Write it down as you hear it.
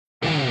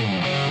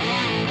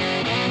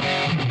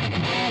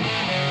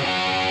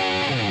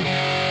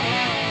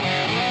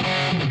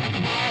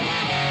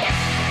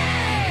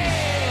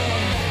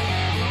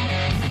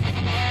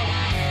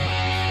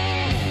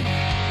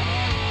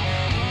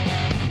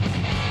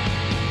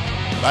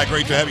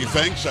Great to have you.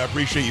 Thanks. I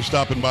appreciate you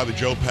stopping by the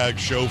Joe Pags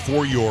Show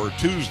for your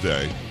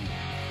Tuesday.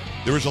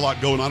 There is a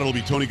lot going on. It'll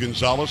be Tony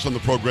Gonzalez on the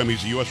program.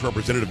 He's a U.S.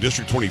 Representative,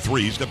 District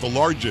 23. He's got the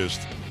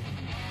largest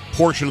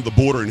portion of the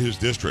border in his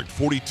district.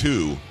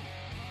 42%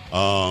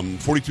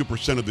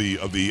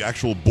 of the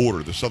actual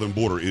border, the southern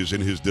border, is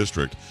in his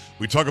district.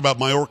 We talk about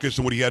Mayorkas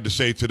and what he had to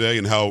say today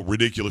and how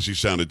ridiculous he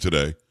sounded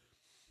today,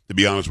 to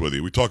be honest with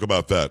you. We talk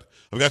about that.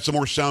 I've got some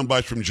more sound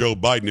bites from Joe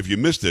Biden. If you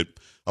missed it,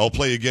 I'll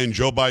play again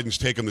Joe Biden's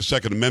take on the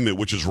Second Amendment,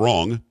 which is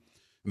wrong.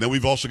 And then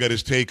we've also got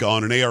his take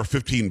on an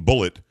AR-15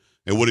 bullet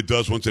and what it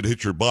does once it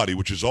hits your body,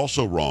 which is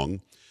also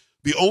wrong.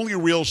 The only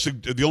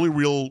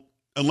real,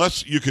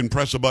 unless you can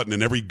press a button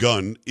and every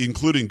gun,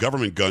 including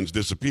government guns,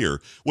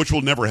 disappear, which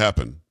will never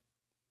happen.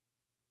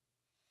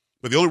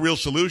 But the only real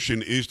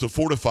solution is to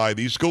fortify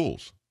these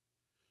schools.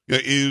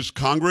 Is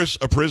Congress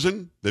a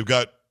prison? They've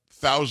got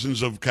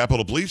thousands of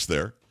Capitol Police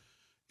there.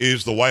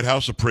 Is the White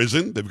House a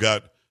prison? They've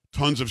got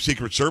tons of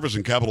Secret Service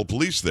and Capitol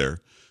Police there.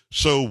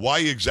 So why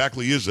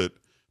exactly is it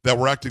that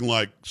we're acting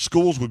like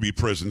schools would be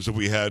prisons if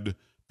we had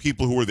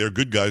people who were there,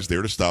 good guys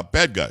there to stop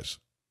bad guys?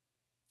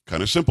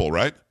 Kind of simple,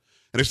 right?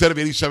 And instead of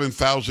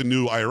 87,000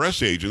 new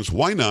IRS agents,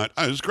 why not?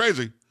 This is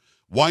crazy.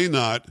 Why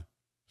not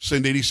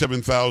send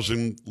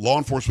 87,000 law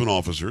enforcement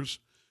officers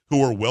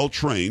who are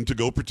well-trained to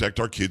go protect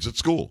our kids at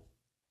school?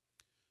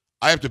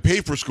 I have to pay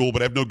for school,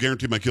 but I have no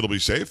guarantee my kid will be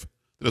safe.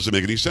 That doesn't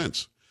make any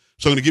sense.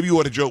 So I'm going to give you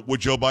what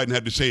Joe Biden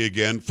had to say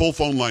again. Full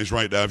phone lines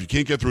right now. If you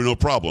can't get through, no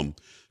problem.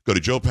 Go to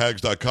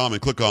joepags.com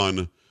and click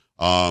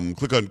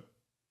on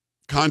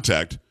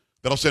contact.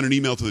 That'll send an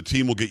email to the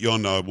team. We'll get you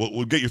on.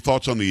 We'll get your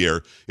thoughts on the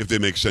air if they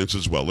make sense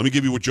as well. Let me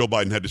give you what Joe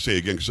Biden had to say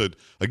again. Because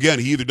again,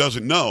 he either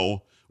doesn't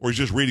know or he's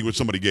just reading what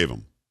somebody gave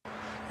him.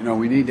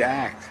 We need to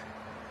act.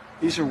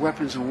 These are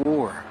weapons of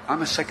war.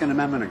 I'm a Second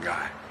Amendment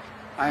guy.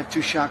 I have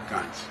 2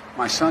 shotguns.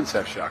 My sons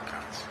have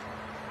shotguns.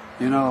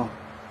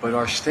 But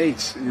our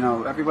states,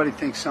 everybody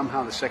thinks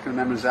somehow the Second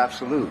Amendment is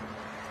absolute.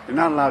 You're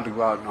not allowed to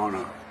go out and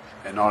own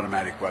an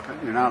automatic weapon.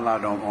 You're not allowed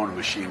to own a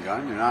machine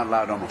gun. You're not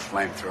allowed to own a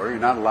flamethrower. You're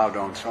not allowed to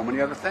own so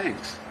many other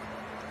things.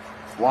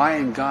 Why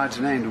in God's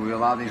name do we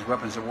allow these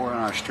weapons of war in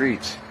our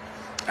streets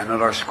and at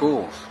our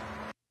schools?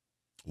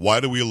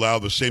 Why do we allow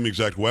the same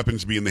exact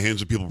weapons to be in the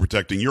hands of people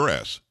protecting your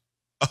ass?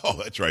 Oh,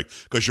 that's right,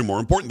 because you're more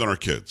important than our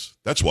kids.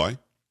 That's why.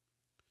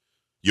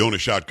 You own a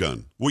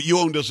shotgun. What you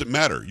own doesn't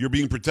matter. You're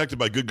being protected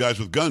by good guys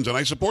with guns, and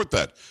I support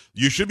that.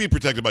 You should be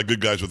protected by good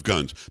guys with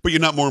guns, but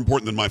you're not more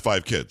important than my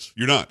 5 kids.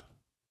 You're not.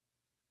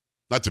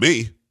 Not to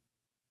me.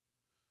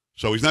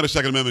 So he's not a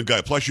Second Amendment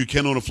guy. Plus, you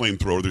can own a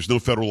flamethrower. There's no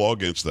federal law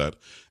against that.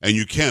 And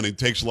you can. It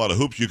takes a lot of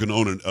hoops. You can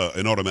own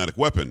an automatic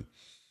weapon.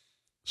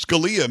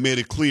 Scalia made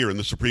it clear in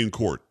the Supreme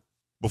Court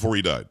before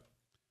he died.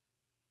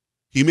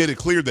 He made it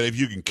clear that if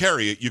you can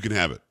carry it, you can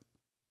have it.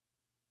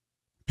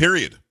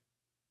 Period.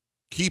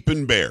 Keep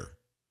and bear.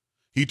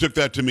 He took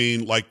that to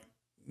mean like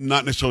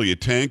not necessarily a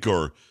tank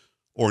or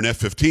an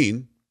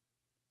F-15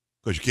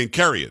 because you can't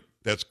carry it.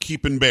 That's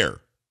keep and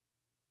bear.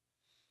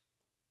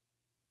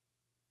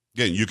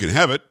 Again, you can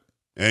have it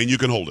and you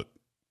can hold it.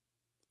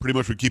 Pretty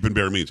much what keep and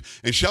bear means.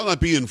 And shall not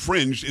be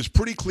infringed is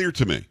pretty clear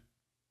to me.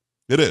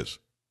 It is.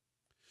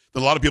 A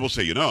lot of people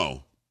say,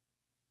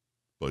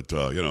 but,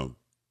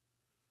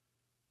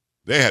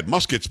 they had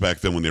muskets back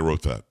then when they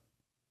wrote that.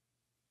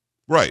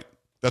 Right.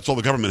 That's all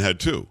the government had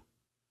too.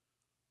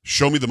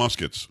 Show me the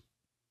muskets.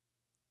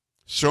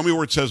 Show me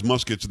where it says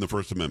muskets in the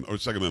First Amendment or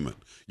Second Amendment.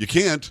 You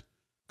can't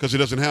because it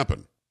doesn't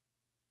happen.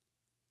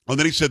 And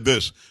then he said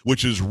this,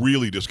 which is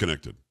really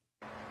disconnected.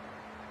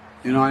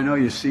 I know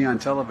you see on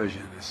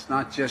television, it's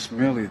not just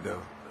merely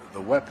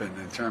the weapon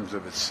in terms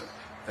of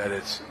that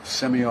it's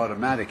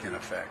semi-automatic in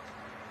effect,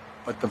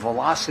 but the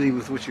velocity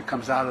with which it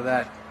comes out of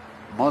that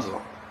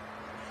muzzle.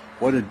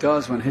 What it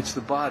does when it hits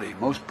the body.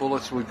 Most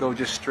bullets would go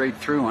just straight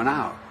through and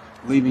out,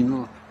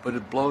 but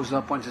it blows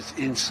up once it's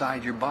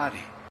inside your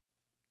body.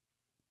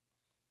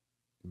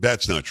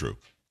 That's not true.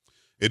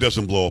 It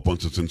doesn't blow up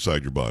once it's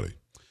inside your body.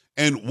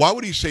 And why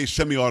would he say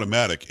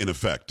semi-automatic in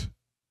effect?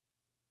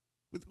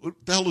 What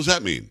the hell does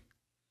that mean?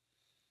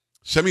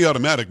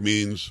 Semi-automatic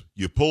means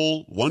you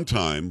pull one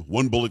time,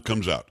 one bullet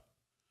comes out.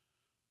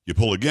 You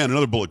pull again,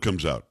 another bullet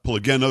comes out. Pull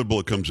again, another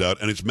bullet comes out,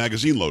 and it's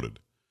magazine loaded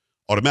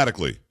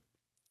automatically.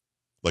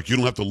 Like you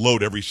don't have to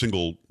load every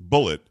single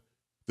bullet.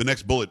 The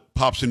next bullet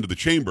pops into the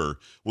chamber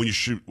when you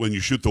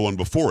shoot the one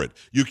before it.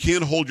 You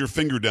can't hold your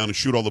finger down and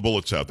shoot all the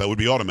bullets out. That would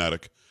be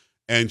automatic.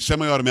 And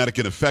semi-automatic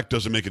in effect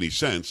doesn't make any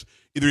sense.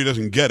 Either he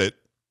doesn't get it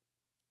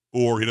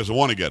or he doesn't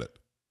want to get it.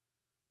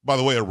 By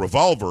the way, a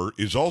revolver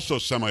is also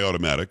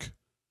semi-automatic,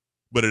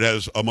 but it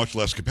has a much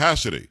less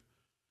capacity.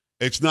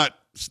 It's not,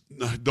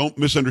 don't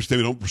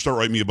misunderstand me, don't start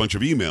writing me a bunch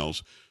of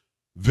emails.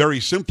 Very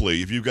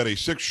simply, if you've got a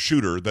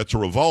 6-shooter that's a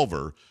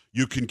revolver,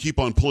 you can keep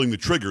on pulling the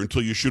trigger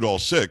until you shoot all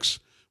 6,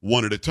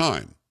 one at a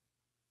time.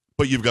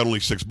 But you've got only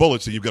 6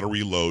 bullets, and you've got to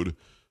reload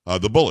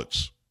the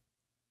bullets.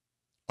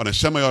 On a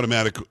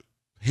semi-automatic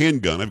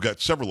handgun, I've got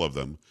several of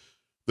them,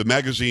 the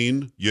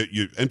magazine,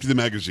 you empty the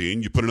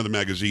magazine, you put another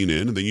magazine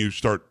in, and then you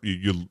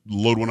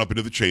load one up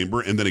into the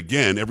chamber, and then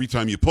again, every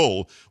time you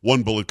pull,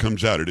 one bullet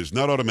comes out. It is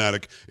not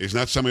automatic. It's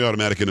not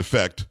semi-automatic in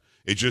effect.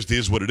 It just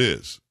is what it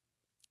is.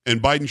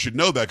 And Biden should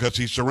know that because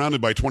he's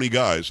surrounded by 20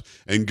 guys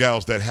and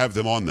gals that have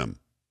them on them.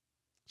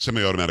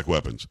 Semi-automatic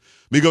weapons.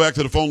 Let me go back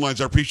to the phone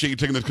lines. I appreciate you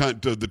taking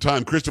the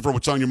time. Christopher,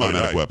 what's on your mind?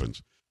 Automatic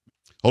weapons.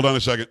 Hold on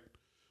a second.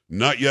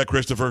 Not yet,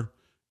 Christopher.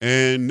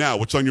 And now,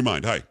 what's on your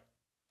mind? Hi.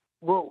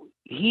 Well,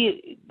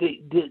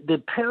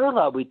 the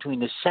parallel between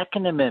the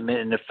Second Amendment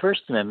and the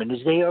First Amendment is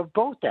they are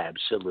both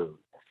absolute.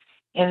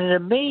 And it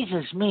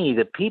amazes me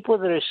that people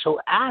that are so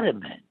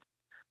adamant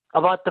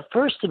about the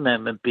First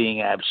Amendment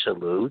being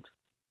absolute,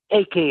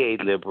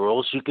 a.k.a.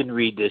 liberals, you can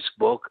read this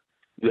book,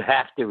 you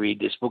have to read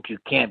this book, you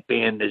can't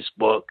ban this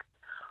book,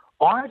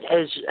 aren't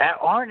as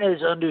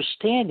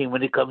understanding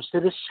when it comes to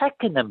the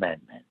Second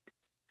Amendment.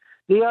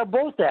 They are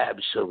both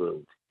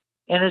absolute.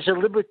 And as a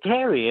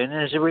libertarian,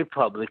 as a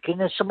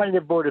Republican, as somebody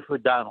that voted for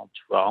Donald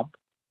Trump,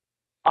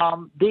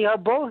 they are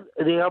both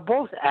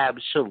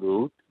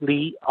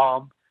absolutely.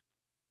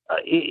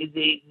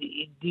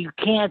 You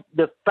can't.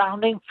 The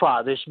founding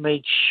fathers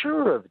made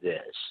sure of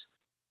this,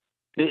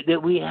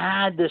 that we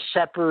had the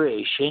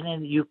separation,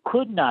 and you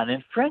could not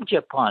infringe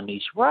upon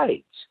these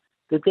rights,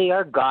 that they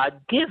are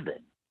God-given,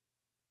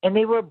 and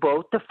they were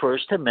both the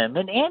First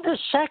Amendment and the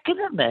Second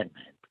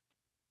Amendment.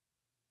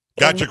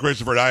 Gotcha,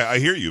 Christopher. I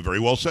hear you. Very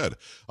well said.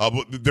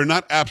 But they're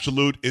not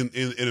absolute in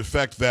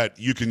effect that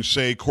you can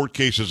say court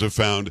cases have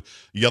found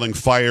yelling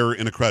fire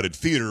in a crowded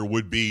theater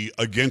would be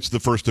against the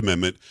First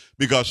Amendment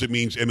because it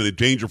means imminent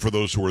danger for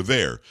those who are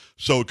there.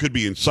 So it could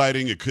be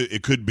inciting. It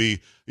could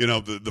be,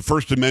 the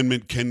First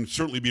Amendment can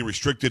certainly be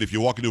restricted. If you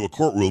walk into a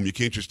courtroom, you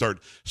can't just start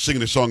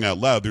singing a song out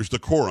loud. There's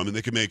decorum, and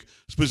they can make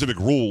specific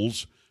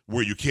rules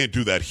where you can't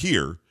do that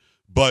here.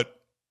 But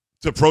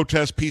to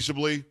protest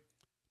peaceably,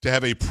 to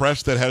have a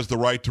press that has the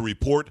right to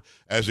report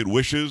as it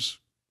wishes,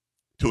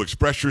 to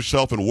express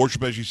yourself and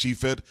worship as you see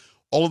fit,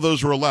 all of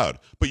those are allowed.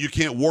 But you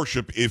can't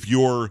worship if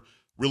your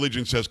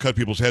religion says cut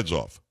people's heads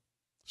off.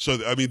 So,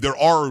 I mean, there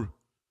are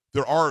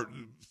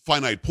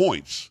finite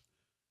points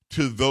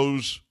to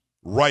those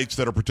rights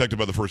that are protected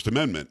by the First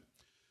Amendment.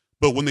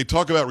 But when they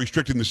talk about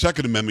restricting the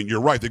Second Amendment,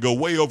 you're right. They go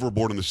way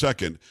overboard in the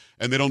Second,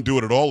 and they don't do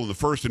it at all in the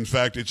First. In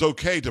fact, it's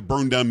okay to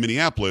burn down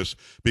Minneapolis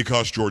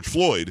because George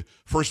Floyd,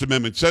 First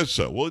Amendment says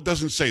so. Well, it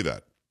doesn't say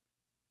that.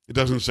 It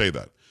doesn't say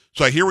that.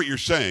 So I hear what you're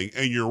saying,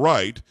 and you're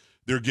right.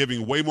 They're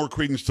giving way more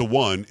credence to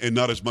one and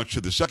not as much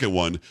to the second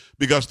one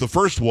because the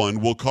first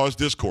one will cause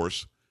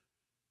discourse,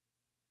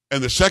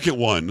 and the second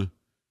one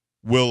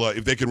will,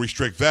 if they can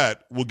restrict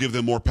that, will give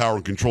them more power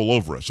and control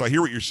over us. So I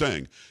hear what you're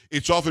saying.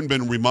 I've often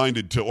been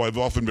reminded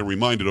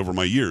over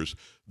my years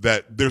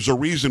that there's a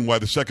reason why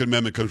the Second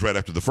Amendment comes right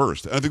after the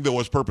First. And I think that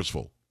was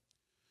purposeful.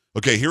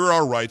 Okay, here are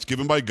our rights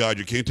given by God.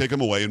 You can't take them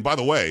away. And by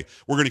the way,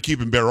 we're going to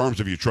keep and bear arms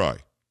if you try.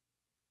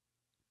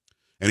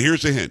 And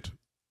here's a hint.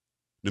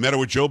 No matter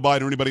what Joe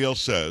Biden or anybody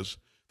else says,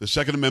 the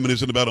Second Amendment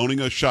isn't about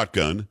owning a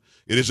shotgun.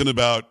 It isn't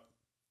about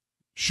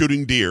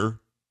shooting deer.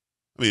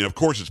 I mean, of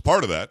course, it's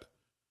part of that.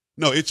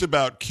 No, it's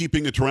about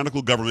keeping a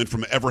tyrannical government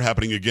from ever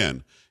happening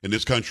again in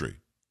this country.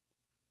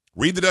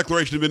 Read the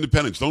Declaration of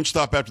Independence. Don't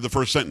stop after the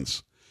first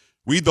sentence.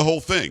 Read the whole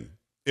thing.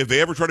 If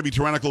they ever try to be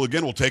tyrannical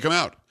again, we'll take them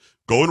out.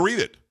 Go and read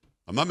it.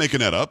 I'm not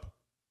making that up.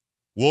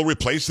 We'll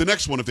replace the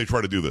next one if they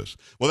try to do this.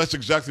 Well, that's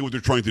exactly what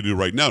they're trying to do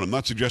right now. And I'm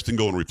not suggesting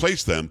go and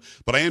replace them,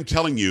 but I am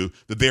telling you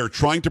that they are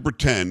trying to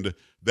pretend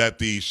that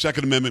the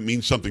Second Amendment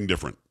means something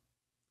different.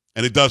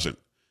 And it doesn't.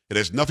 It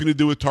has nothing to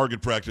do with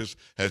target practice,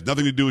 has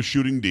nothing to do with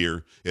shooting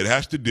deer. It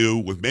has to do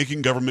with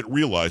making government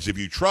realize if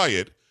you try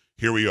it,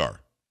 here we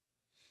are.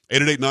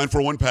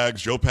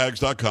 888-941-PAGS,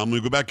 joepags.com. Let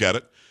me go back at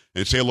it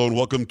and say hello and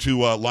welcome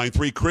to Line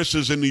 3. Chris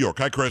is in New York.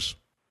 Hi, Chris.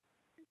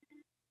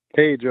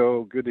 Hey,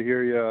 Joe. Good to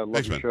hear you. Love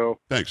Thanks, the man. show.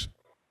 Thanks.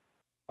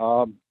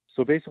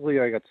 So basically,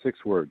 I got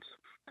 6 words.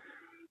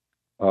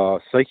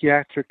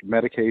 Psychiatric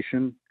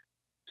medication,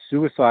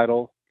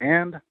 suicidal,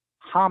 and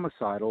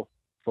homicidal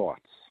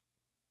thoughts.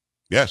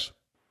 Yes.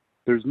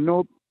 This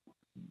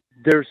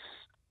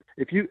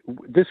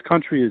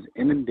country is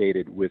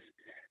inundated with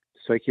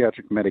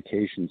psychiatric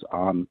medications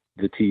on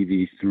the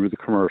TV through the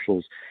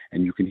commercials,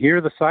 and you can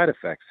hear the side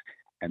effects.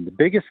 And the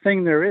biggest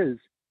thing there is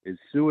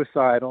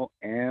suicidal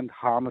and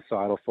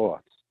homicidal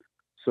thoughts.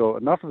 So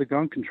enough of the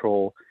gun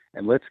control,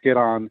 and let's get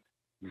on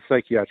the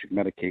psychiatric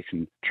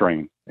medication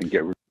train and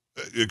get.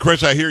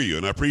 Chris, I hear you,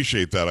 and I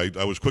appreciate that.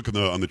 I was quick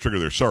on the trigger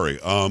there. Sorry.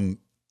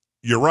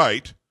 You're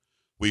right.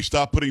 We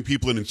stopped putting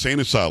people in insane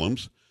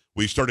asylums.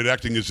 We started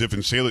acting as if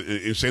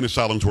insane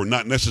asylums were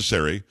not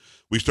necessary.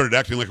 We started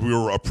acting like we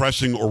were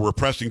oppressing or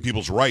repressing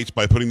people's rights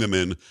by putting them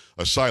in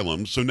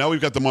asylums. So now we've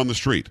got them on the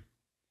street.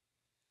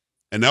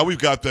 And now we've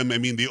got them. I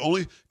mean, the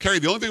only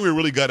thing we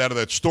really got out of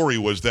that story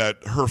was that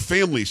her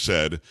family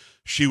said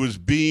she was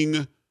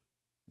being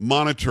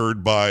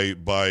monitored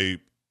by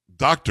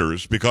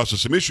doctors because of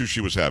some issues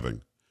she was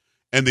having.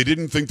 And they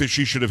didn't think that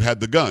she should have had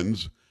the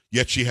guns,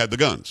 yet she had the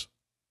guns.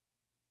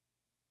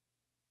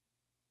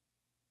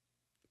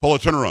 Paula,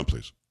 turn her on,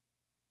 please.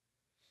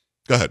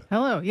 Go ahead.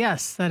 Hello.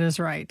 Yes, that is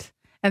right.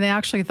 And they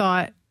actually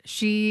thought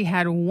she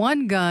had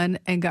one gun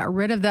and got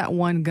rid of that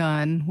one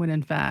gun when,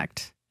 in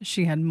fact,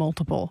 she had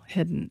multiple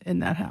hidden in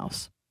that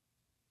house.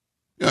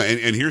 Yeah,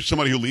 and here's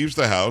somebody who leaves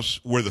the house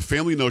where the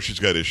family knows she's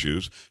got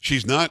issues.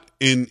 She's not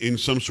in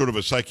some sort of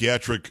a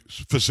psychiatric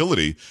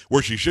facility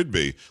where she should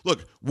be.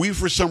 Look, we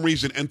for some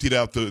reason emptied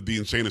out the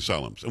insane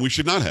asylums, and we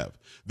should not have.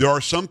 There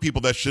are some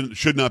people that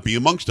should not be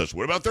amongst us.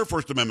 What about their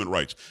First Amendment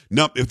rights?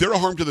 Now, if they're a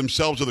harm to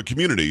themselves or the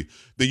community,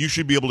 then you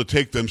should be able to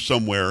take them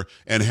somewhere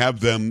and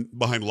have them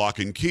behind lock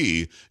and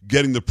key,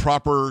 getting the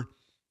proper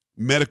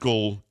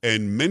medical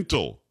and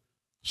mental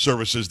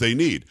services they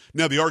need.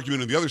 Now, the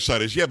argument on the other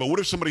side is, yeah, but what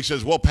if somebody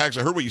says, well, Pags,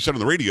 I heard what you said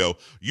on the radio.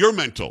 You're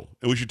mental,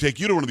 and we should take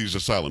you to one of these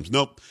asylums.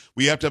 Nope.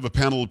 We have to have a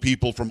panel of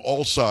people from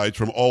all sides,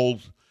 from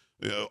all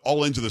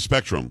ends of the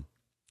spectrum,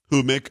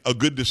 who make a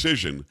good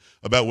decision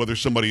about whether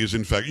somebody is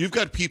in fact. You've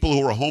got people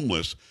who are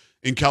homeless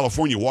in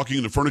California walking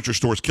into furniture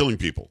stores killing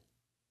people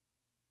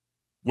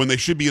when they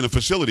should be in a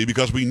facility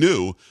because we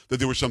knew that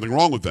there was something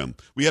wrong with them.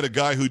 We had a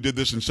guy who did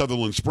this in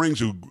Sutherland Springs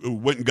who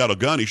went and got a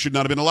gun. He should not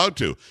have been allowed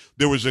to.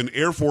 There was an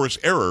Air Force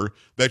error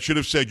that should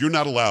have said, you're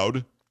not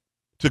allowed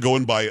to go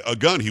and buy a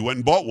gun. He went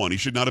and bought one. He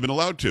should not have been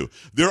allowed to.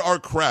 There are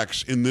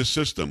cracks in this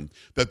system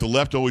that the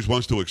left always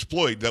wants to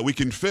exploit that we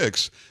can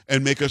fix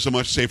and make us a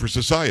much safer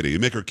society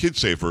and make our kids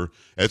safer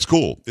at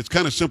school. It's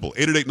kind of simple.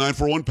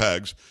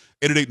 888-941-PAGS,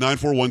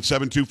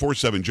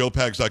 888-941-7247,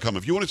 joepags.com.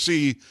 If you want to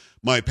see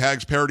my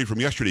Pags parody from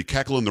yesterday,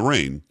 Cackle in the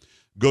Rain,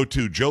 go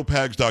to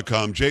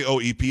joepags.com,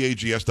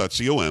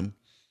 joepags.com,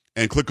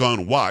 and click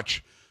on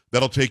Watch.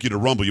 That'll take you to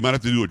Rumble. You might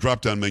have to do a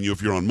drop-down menu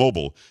if you're on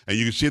mobile, and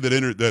you can see that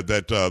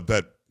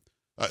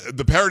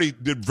the parody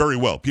did very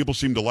well. People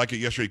seemed to like it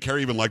yesterday.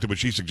 Carrie even liked it, but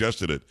she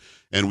suggested it.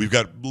 And we've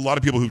got a lot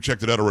of people who've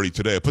checked it out already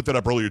today. I put that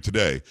up earlier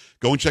today.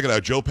 Go and check it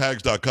out,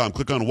 joepags.com.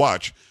 Click on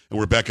Watch, and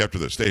we're back after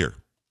this. Stay here.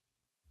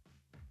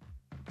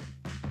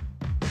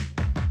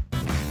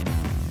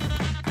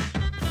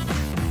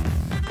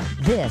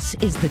 This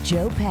is the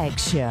Joe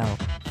Pags Show.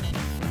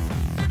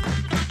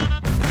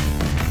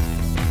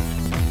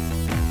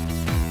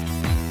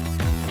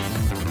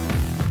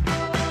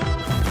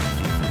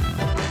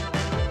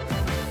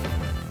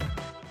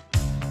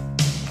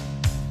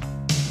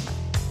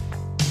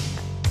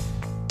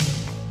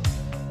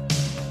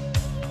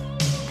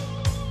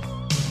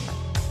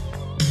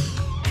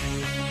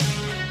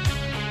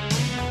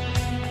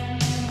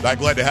 Back,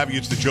 glad to have you.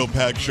 It's the Joe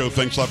Pags Show.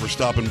 Thanks a lot for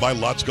stopping by.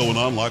 Lots going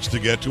on, lots to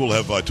get to. We'll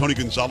have Tony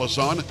Gonzalez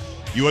on,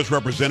 U.S.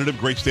 Representative,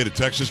 great state of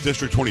Texas,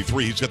 District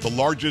 23. He's got the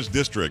largest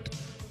district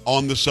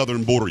on the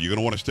southern border. You're going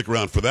to want to stick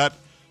around for that.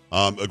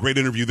 A great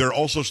interview there.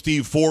 Also,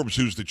 Steve Forbes,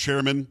 who's the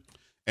chairman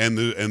and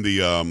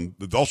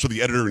also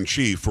the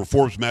editor-in-chief for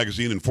Forbes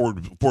Magazine and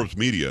Forbes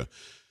Media.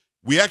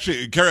 We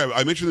actually, Carrie,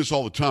 I mention this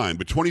all the time,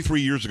 but 23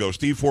 years ago,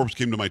 Steve Forbes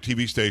came to my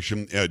TV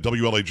station at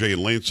WLAJ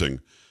in Lansing,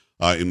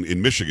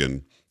 in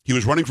Michigan. He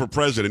was running for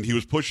president. He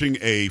was pushing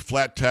a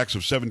flat tax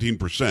of 17%.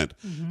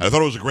 Mm-hmm. I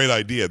thought it was a great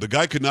idea. The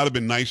guy could not have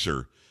been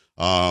nicer.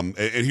 And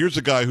here's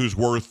a guy who's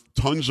worth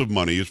tons of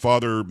money. His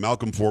father,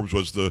 Malcolm Forbes,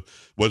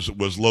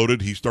 was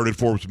loaded. He started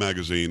Forbes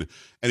magazine,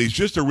 and he's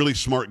just a really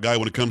smart guy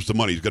when it comes to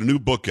money. He's got a new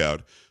book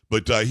out,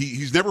 but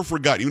he's never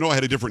forgotten. Even though I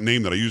had a different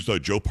name that I used,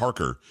 Joe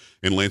Parker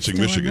in Lansing,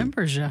 Michigan. Still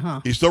remembers you,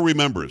 huh? He still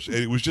remembers. And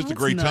it was just a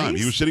great time.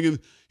 He was sitting in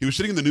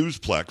the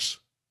Newsplex.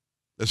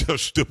 That's how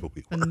stupid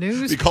we were.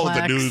 We call it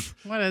the news.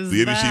 What is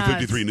the that? ABC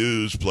 53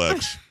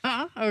 Newsplex.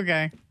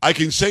 Okay. I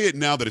can say it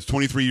now that it's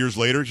 23 years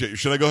later.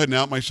 Should I go ahead and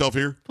out myself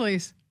here?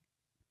 Please.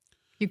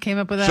 You came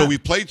up with that? So we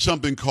played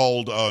something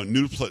called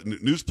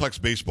Newsplex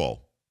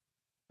Baseball.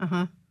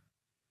 Uh-huh.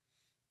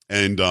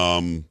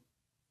 And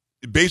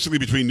basically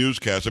between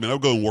newscasts, I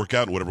would go and work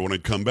out and whatever when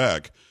I'd come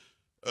back.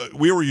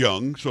 We were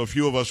young, so a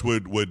few of us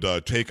would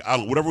take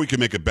whatever we could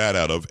make a bat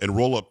out of and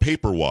roll up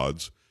paper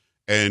wads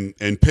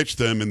and pitch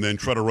them and then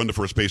try to run to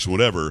first base and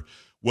whatever.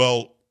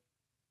 Well,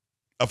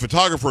 a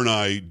photographer and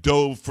I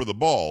dove for the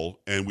ball,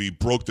 and we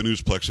broke the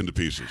Newsplex into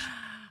pieces.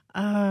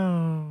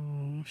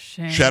 Oh,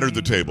 shame. Shattered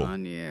the table.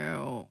 On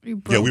you.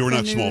 Yeah, we were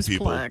not small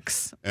people.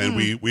 And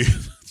we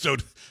so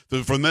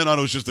from then on,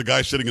 it was just the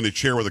guy sitting in a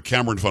chair with a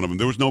camera in front of him.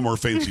 There was no more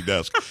fancy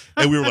desk.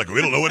 And we were like,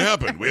 we don't know what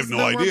happened. We have no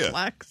idea.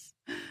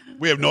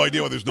 We have no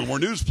idea why there's no more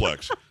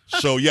Newsplex.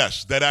 So,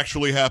 yes, that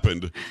actually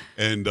happened.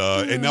 And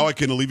now I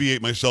can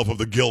alleviate myself of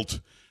the guilt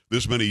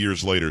this many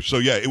years later. So,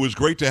 yeah, it was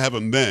great to have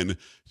him then.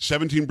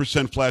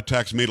 17% flat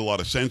tax made a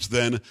lot of sense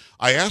then.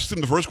 I asked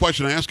him, the first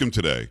question I asked him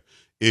today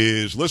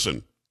is,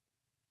 listen,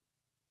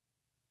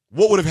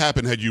 what would have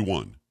happened had you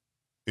won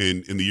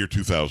in the year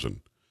 2000?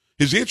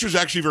 His answer is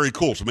actually very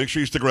cool, so make sure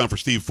you stick around for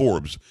Steve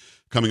Forbes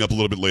coming up a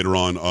little bit later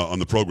on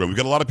the program. We've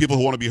got a lot of people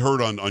who want to be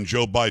heard on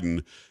Joe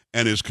Biden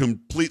and his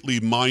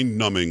completely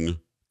mind-numbing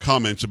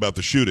comments about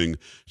the shooting.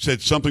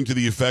 Said something to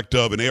the effect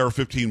of an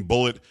AR-15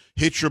 bullet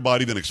hits your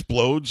body, then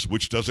explodes,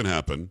 which doesn't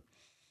happen.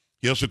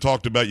 He also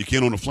talked about you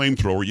can't own a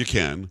flamethrower. You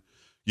can.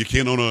 You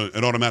can't own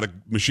an automatic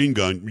machine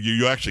gun.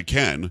 You actually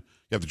can. You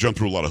have to jump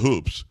through a lot of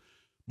hoops.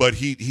 But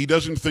he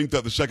doesn't think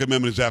that the Second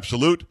Amendment is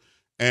absolute,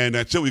 and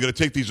that's it. We got to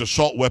take these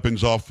assault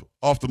weapons off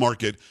the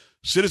market.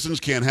 Citizens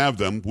can't have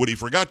them. What he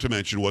forgot to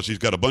mention was he's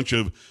got a bunch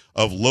of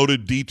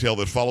loaded detail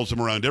that follows him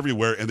around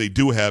everywhere, and they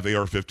do have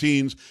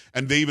AR-15s,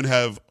 and they even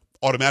have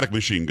automatic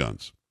machine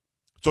guns.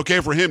 It's okay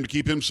for him to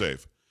keep him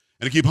safe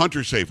and to keep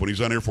Hunter safe when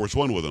he's on Air Force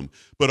One with him.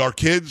 But our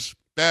kids,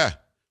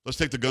 let's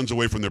take the guns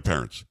away from their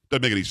parents.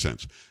 Doesn't make any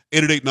sense.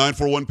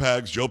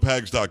 888-941-PAGS,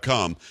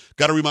 joepags.com.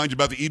 Got to remind you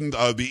about the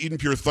Eden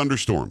Pure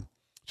Thunderstorm.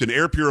 It's an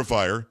air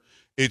purifier.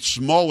 It's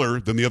smaller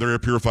than the other air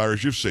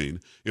purifiers you've seen.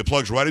 It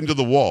plugs right into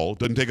the wall,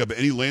 doesn't take up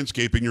any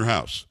landscape in your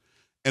house.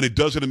 And it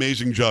does an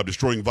amazing job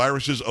destroying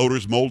viruses,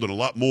 odors, mold, and a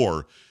lot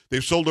more.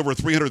 They've sold over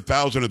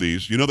 300,000 of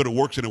these. You know that it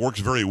works, and it works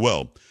very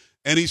well.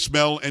 Any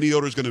smell, any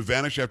odor is going to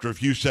vanish after a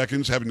few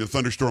seconds having the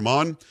thunderstorm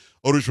on.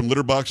 Odors from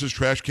litter boxes,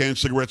 trash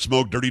cans, cigarette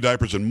smoke, dirty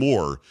diapers, and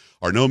more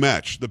are no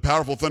match. The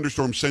powerful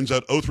thunderstorm sends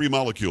out O3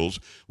 molecules,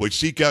 which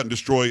seek out and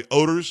destroy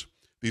odors.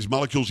 These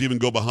molecules even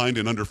go behind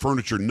and under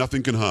furniture.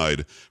 Nothing can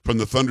hide from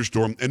the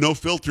thunderstorm. And no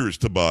filters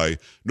to buy,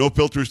 no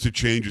filters to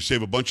change. You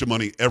save a bunch of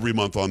money every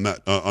month on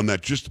that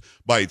just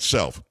by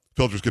itself.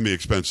 Filters can be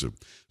expensive.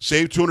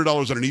 Save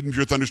 $200 on an Eden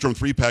Pure Thunderstorm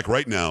 3-pack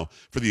right now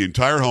for the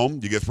entire home.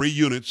 You get 3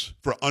 units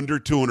for under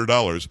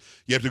 $200.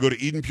 You have to go to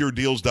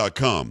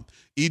EdenPureDeals.com.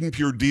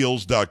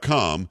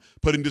 EdenPureDeals.com.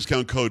 Put in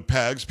discount code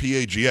PAGS,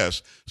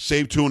 P-A-G-S.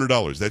 Save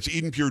 $200. That's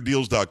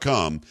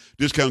EdenPureDeals.com.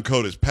 Discount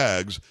code is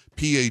PAGS,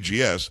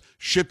 P-A-G-S.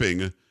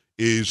 Shipping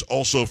is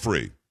also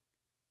free. Let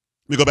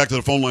me go back to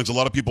the phone lines. A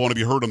lot of people want to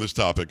be heard on this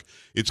topic.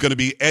 It's going to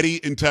be Eddie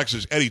in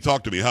Texas. Eddie,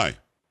 talk to me. Hi.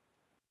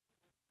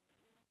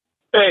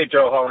 Hey,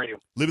 Joe, how are you?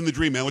 Living the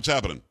dream, man. What's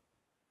happening?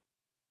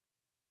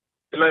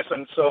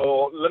 Listen,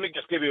 so let me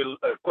just give you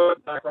a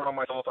quick background on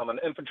myself. I'm an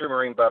infantry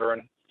Marine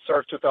veteran,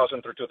 served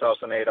 2000 through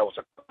 2008. I was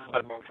a...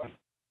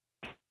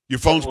 Your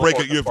phone's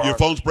breaking. Your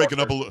phone's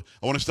breaking up a little.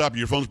 I want to stop you.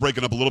 Your phone's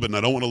breaking up a little bit, and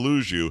I don't want to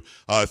lose you.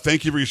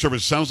 Thank you for your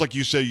service. Sounds like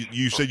you said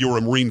you were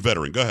a Marine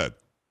veteran. Go ahead.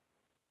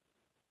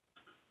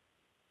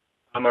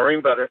 I'm a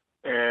Marine veteran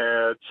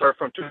and served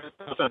from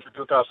 2000 to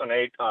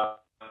 2008.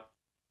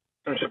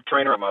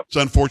 Trainer, I'm up. It's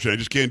unfortunate. I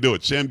just can't do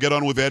it. Sam, get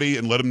on with Eddie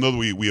and let him know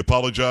that we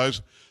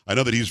apologize. I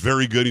know that he's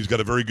very good. He's got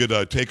a very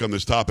good take on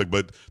this topic,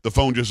 but the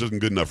phone just isn't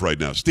good enough right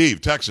now.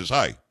 Steve, Texas,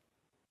 hi.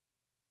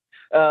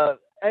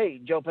 Hey,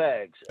 Joe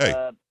Pags.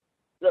 Hey.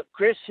 Look,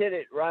 Chris hit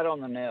it right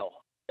on the nail.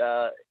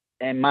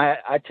 And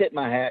I tip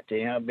my hat to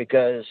him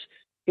because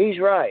he's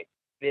right.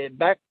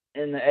 Back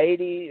in the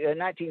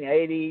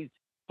 1980,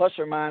 plus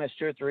or minus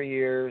 2 or 3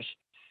 years,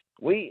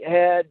 we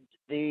had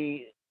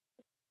the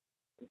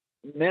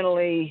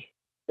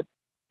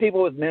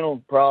people with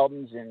mental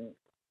problems in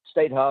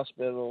state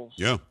hospitals.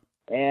 Yeah.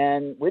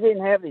 And we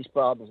didn't have these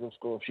problems with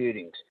school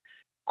shootings.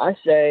 I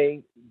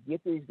say get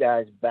these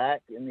guys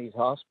back in these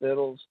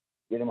hospitals,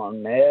 get them on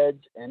meds,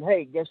 and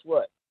hey, guess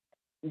what?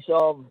 We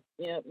solve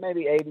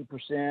maybe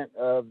 80%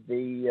 of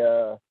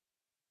the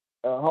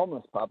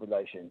homeless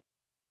population.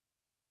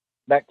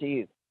 Back to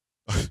you.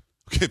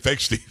 Okay,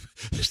 thanks, Steve.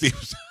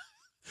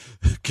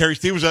 Carrie,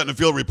 Steve was out in the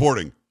field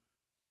reporting.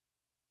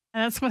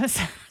 That's what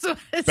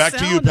it back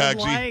to you, Pagsy.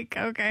 like.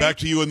 Okay. Back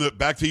to you in the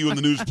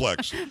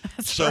newsplex.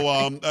 So,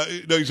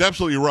 right. No, he's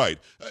absolutely right.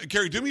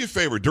 Carrie, do me a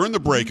favor. During the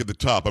break at the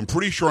top, I'm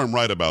pretty sure I'm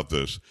right about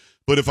this,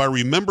 but if I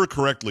remember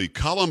correctly,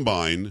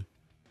 Columbine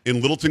in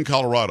Littleton,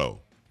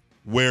 Colorado,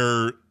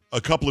 where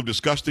a couple of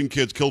disgusting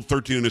kids killed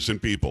 13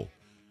 innocent people,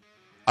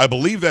 I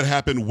believe that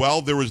happened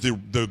while there was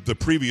the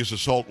previous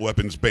assault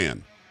weapons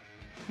ban.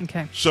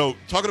 Okay. So,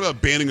 talking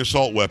about banning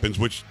assault weapons,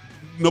 which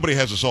nobody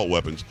has assault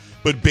weapons,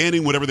 but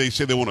banning whatever they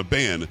say they want to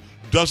ban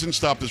doesn't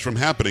stop this from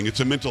happening.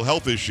 It's a mental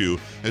health issue.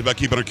 It's about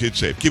keeping our kids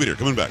safe. Keep it here.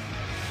 Coming back.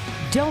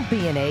 Don't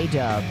be an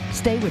A-dub.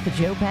 Stay with the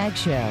Joe Pags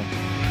Show.